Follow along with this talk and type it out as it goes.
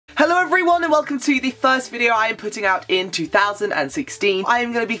Hello everyone and welcome to the first video I am putting out in 2016. I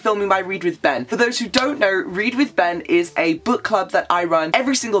am going to be filming my Read with Ben. For those who don't know, Read with Ben is a book club that I run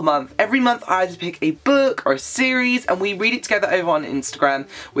every single month. Every month I either pick a book or a series and we read it together over on Instagram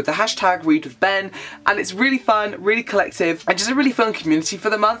with the hashtag Read with Ben, and it's really fun, really collective, and just a really fun community for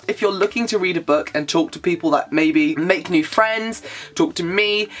the month. If you're looking to read a book and talk to people that maybe make new friends, talk to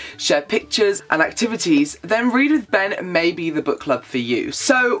me, share pictures and activities, then Read with Ben may be the book club for you.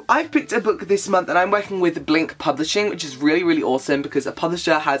 So I've picked a book this month and I'm working with Blink Publishing, which is really awesome because a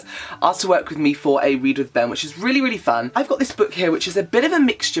publisher has asked to work with me for a Read with Ben, which is really fun. I've got this book here which is a bit of a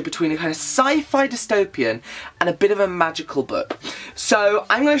mixture between a kind of sci-fi dystopian and a bit of a magical book. So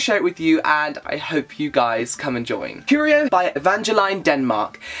I'm going to share it with you and I hope you guys come and join. Curio by Evangeline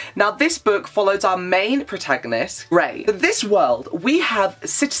Denmark. Now this book follows our main protagonist, Ray. In this world we have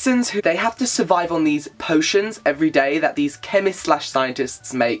citizens who they have to survive on these potions every day that these chemists slash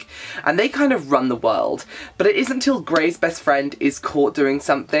scientists make, and they kind of run the world. But it isn't until Gray's best friend is caught doing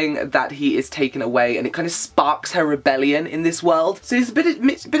something that he is taken away, and it kind of sparks her rebellion in this world. So it's a bit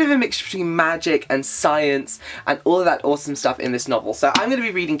of a mixture between magic and science and all of that awesome stuff in this novel. So I'm going to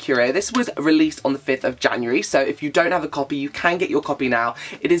be reading Curio. This was released on the 5th of January, so if you don't have a copy, you can get your copy now.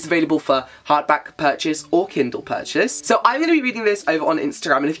 It is available for hardback purchase or Kindle purchase. So I'm going to be reading this over on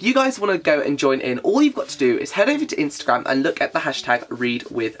Instagram, and if you guys want to go and join in, all you've got to do is head over to Instagram and look at the hashtag Read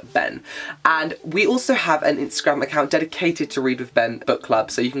with Ben. And we also have an Instagram account dedicated to Read with Ben Book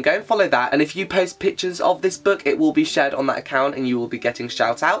Club, so you can go and follow that, and if you post pictures of this book, it will be shared on that account and you will be getting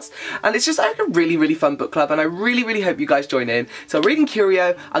shout outs. And it's just like a really fun book club, and I really hope you guys join in. So reading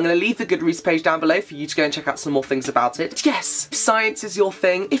Curio, I'm going to leave the Goodreads page down below for you to go and check out some more things about it. Yes, if science is your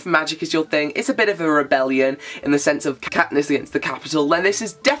thing, if magic is your thing, it's a bit of a rebellion in the sense of Katniss against the Capitol, then this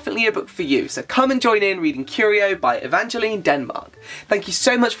is definitely a book for you. So come and join in reading Curio by Evangeline Denmark. Thank you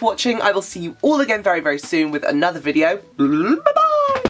so much for watching. I will see you all again very soon with another video. Bye bye!